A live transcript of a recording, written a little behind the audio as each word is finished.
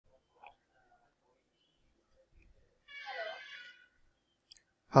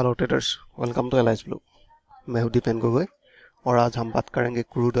Hello traders, welcome to Aliceblu। मैं हूं दीपेन गोगोई और आज हम बात करेंगे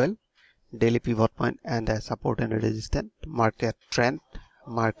crude oil, daily pivot point and support and resistance, market trend,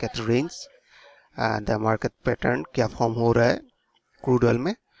 market range and market pattern क्या फॉर्म हो रहा है क्रूड ऑयल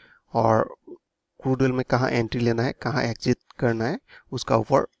में, और क्रूड ऑयल में कहां एंट्री लेना है, कहां एग्जिट करना है, उसका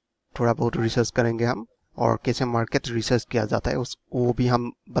ऊपर थोड़ा बहुत रिसर्च करेंगे हम। और कैसे मार्केट रिसर्च किया जाता है उस वो भी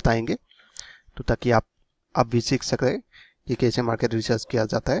हम बताएंगे, तो ताकि आप भी सीख सकें कि कैसे मार्केट रिसर्च किया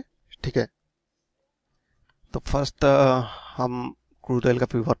जाता है। ठीक है, तो फर्स्ट हम क्रूड ऑयल का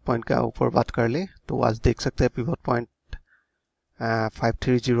पिवट पॉइंट का ऊपर बात कर ले। तो आज देख सकते हैं pivot point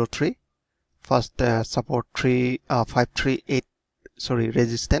 5303, first support 538, sorry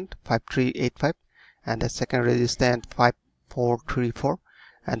resistant 5385, and the second resistant 5434,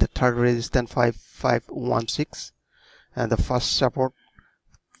 and the third resistance 5516, and the first support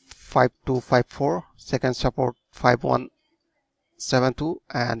 5254, second support 5172,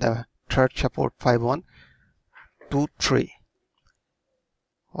 and the third support 5123।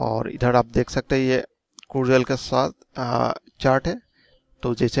 और इधर आप देख सकते हैं ये क्रूड ऑयल के साथ चार्ट है।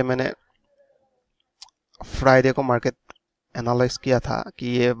 तो जैसे मैंने फ्राइडे को मार्केट एनालाइज किया था कि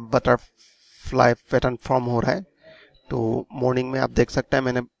ये बटरफ्लाई पैटर्न फॉर्म हो रहा है, तो मॉर्निंग में आप देख सकते हैं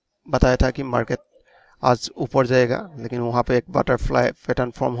मैंने बताया था कि मार्केट आज ऊपर जाएगा, लेकिन वहाँ पे एक बटरफ्लाई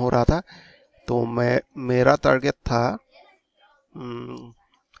पैटर्न फॉर्म हो रहा था। तो मेरा टारगेट था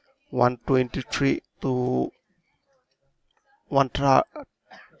 123 टू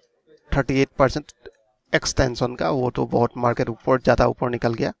 138% एक्सटेंशन का। वो तो बहुत मार्केट ऊपर ज़्यादा ऊपर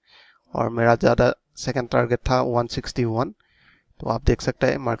निकल गया, और मेरा ज़्यादा सेकंड टारगेट था 161। तो आप देख सकते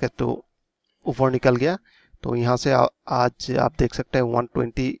हैं मार्केट तो ऊपर निकल गया। तो यहाँ से आज आप देख सकते हैं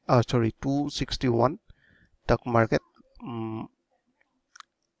 261 तक मार्केट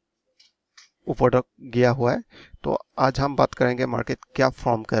ऊपर तक गया हुआ है। तो आज हम बात करेंगे मार्केट क्या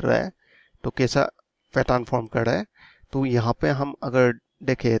फॉर्म कर रहा है, तो कैसा पैटर्न फॉर्म कर रहा है। तो यहाँ पे हम अगर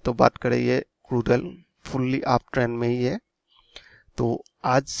देखें तो बात करें, ये crude oil fully up trend में ही है। तो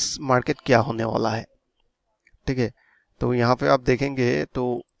आज मार्केट क्या होने वाला है, ठीक है। तो यहाँ पे आप देखेंगे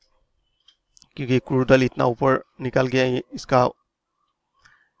तो क्योंकि क्रूड ऑयल इतना ऊपर निकल गया, इसका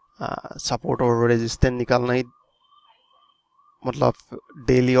सपोर्ट और रेजिस्टेंस निकालना ही, मतलब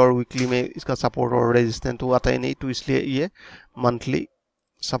डेली और वीकली में इसका सपोर्ट और रेजिस्टेंस तो आता ही नहीं, तो इसलिए ये मंथली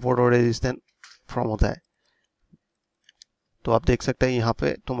सपोर्ट और रेजिस्टेंस फॉर्म होता है। तो आप देख सकते हैं यहाँ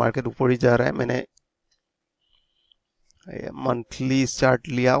पे तो मार्केट ऊपर ही जा रहा है। मैंने मंथली चार्ट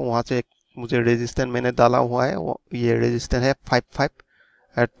लिया, वहाँ से मुझे रेजिस्टेंस मैंने डाला हुआ है, ये रेजिस्टेंस है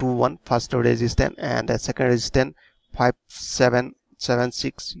 5521 first resistance, and second resistance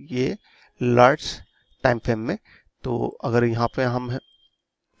 5776, ये लार्ज टाइम फ्रेम में। तो अगर यहाँ पे हम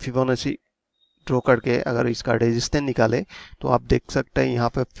फिबोनाची ड्रॉ करके अगर इसका रेजिस्टेंस निकाले, तो आप देख सकते हैं यहाँ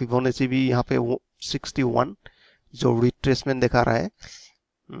पे फिबोनाची भी यहाँ पे 61 जो रिट्रेसमेंट दिखा रहा है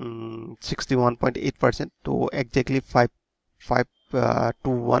 61.8%। तो एग्जैक्टली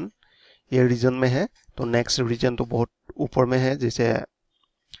 5521 ये रीजन में है। तो नेक्स्ट रीजन तो बहुत ऊपर में है, जैसे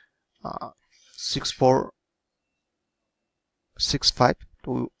 6465,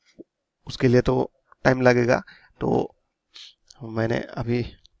 तो उसके लिए तो टाइम लगेगा। तो मैंने अभी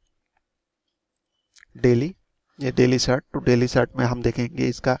ये डेली चार्ट में हम देखेंगे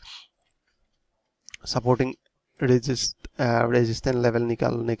इसका सपोर्टिंग रेजिस्टेंस लेवल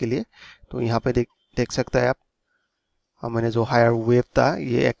निकालने के लिए। तो यहाँ पे देख सकते हैं आप, मैंने जो हायर वेव था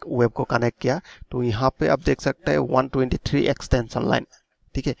ये एक वेव को कनेक्ट किया। तो यहाँ पे आप देख सकते हैं 123 एक्सटेंशन लाइन,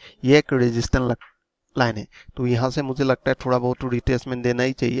 ठीक है, ये एक रेजिस्टेंस लाइन है। तो यहाँ से मुझे लगता है थोड़ा बहुत रिट्रेसमेंट देना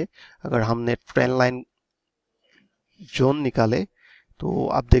ही चाहिए। अगर हमने ट्रेंड लाइन जोन निकाले तो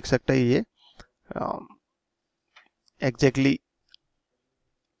आप देख सकते हैं ये एग्जैक्टली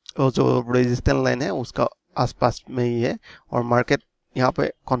जो रेजिस्टेंस लाइन है उसका आसपास में ही है। और मार्केट यहाँ पे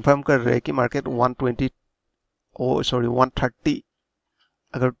कंफर्म कर रहे हैं कि मार्केट 130,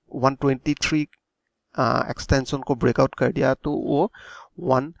 अगर 123 एक्सटेंशन को ब्रेकआउट कर दिया तो वो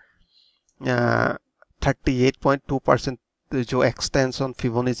 138.2% जो एक्सटेंशन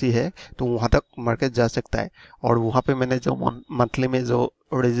फिबोनाची है, तो वहाँ तक मार्केट जा सकता है। और वहाँ पे मैंने जो मंथली में जो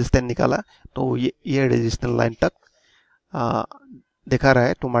रेजिस्टेंस निकाला, तो ये रेजिस्टेंस लाइन तक दिखा रहा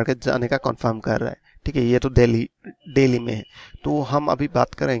है, तो मार्केट जाने का कंफर्म कर रहा है, ठीक है। ये तो डेली में है। तो हम अभी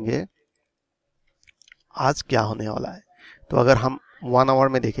बात करेंगे आज क्या होने वाला है। तो अगर हम 1 आवर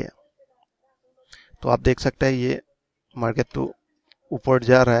में देखें तो आप देख सकते हैं ये मार्केट तो ऊपर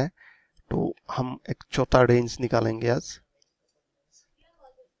जा रहा है। तो हम एक चौथा रेंज निकालेंगे आज।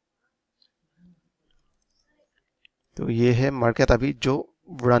 तो ये है मार्केट अभी जो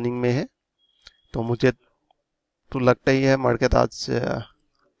रनिंग में है। तो मुझे तो लगता ही है मार्केट आज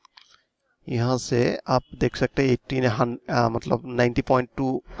यहाँ से आप देख सकते हैं 18 मतलब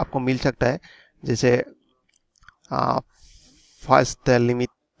 90.2 आपको मिल सकता है। जैसे फर्स्ट लिमिट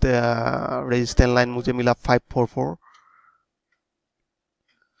रेजिस्टेंस लाइन मुझे मिला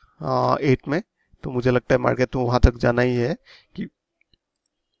 544.8 में, तो मुझे लगता है मार्केट तो वहां तक जाना ही है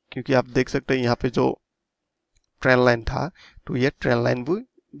क्योंकि आप देख सकते हैं यहाँ पे जो ट्रेंड लाइन था, तो ये ट्रेंड लाइन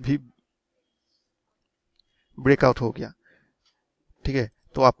भी ब्रेकआउट हो गया। ठीक है,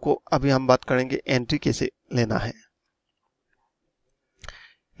 तो आपको अभी हम बात करेंगे एंट्री कैसे लेना है।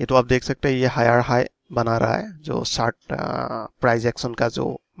 ये तो आप देख सकते हैं ये हायर हाई बना रहा है, जो शार्ट प्राइस एक्शन का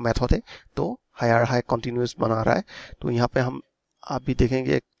जो मेथड है, तो हायर हाई कंटिन्यूस बना रहा है। तो यहाँ पे हम अभी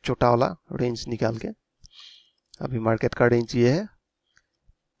देखेंगे एक छोटा वाला रेंज निकाल के। अभी मार्केट का रेंज ये है,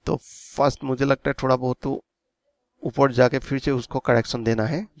 तो फर्स्ट मुझे लगता है थोड़ा बहुत तो ऊपर जाके फिर से उसको करेक्शन देना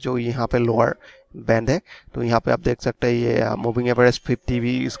है, जो यहाँ पे लोअर बैंड है। तो यहाँ पे आप देख सकते हैं ये मूविंग एवरेज 50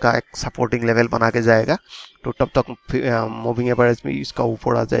 भी इसका एक सपोर्टिंग लेवल बना के जाएगा, तो तब तक मूविंग एवरेज भी इसका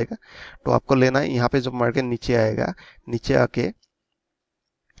ऊपर आ जाएगा। तो आपको लेना है यहाँ पे जब मार्केट नीचे आएगा, नीचे आके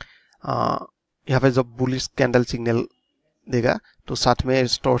यहाँ पे जब बुलिश कैंडल सिग्नल देगा, तो साथ में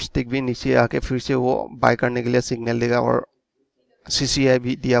स्टॉक स्टिक भी नीचे आके फिर से वो बाय करने के लिए सिग्नल देगा। और सीसीआई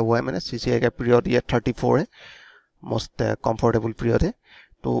भी दिया हुआ है मैंने, सीसीआई का पीरियड ये 34 है, मोस्ट कंफर्टेबल पीरियड है।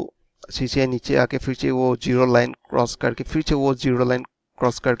 तो सीसीआई नीचे आके फिर से वो जीरो लाइन क्रॉस करके फिर से वो जीरो लाइन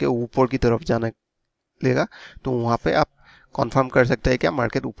क्रॉस करके ऊपर की तरफ जाने लेगा, तो वहाँ पे आप कंफर्म कर सकते हैं क्या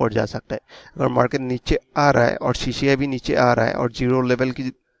मार्केट ऊपर जा सकता है। अगर मार्केट नीचे आ रहा है और सीसीआई भी नीचे आ रहा है और जीरो लेवल की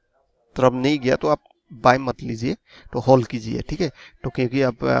तरफ नहीं गया, तो आप बाय मत लीजिए, तो होल्ड कीजिए। ठीक है, तो क्योंकि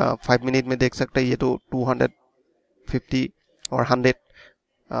आप 5 मिनट में देख सकते हैं ये तो 250 और 100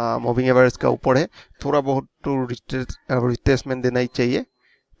 मूविंग एवरेज का ऊपर है, थोड़ा बहुत तो रिट्रेसमेंट देना ही चाहिए,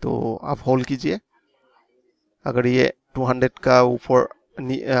 तो आप होल्ड कीजिए। अगर ये 200 का ऊपर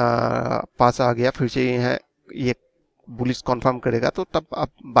पास आ गया, फिर से ये बुलिश कंफर्म करेगा, तो तब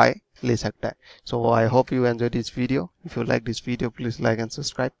आप बाय ले सकता है। सो I hope you enjoy this video. If you like this video, please like and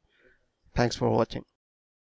subscribe. Thanks for watching.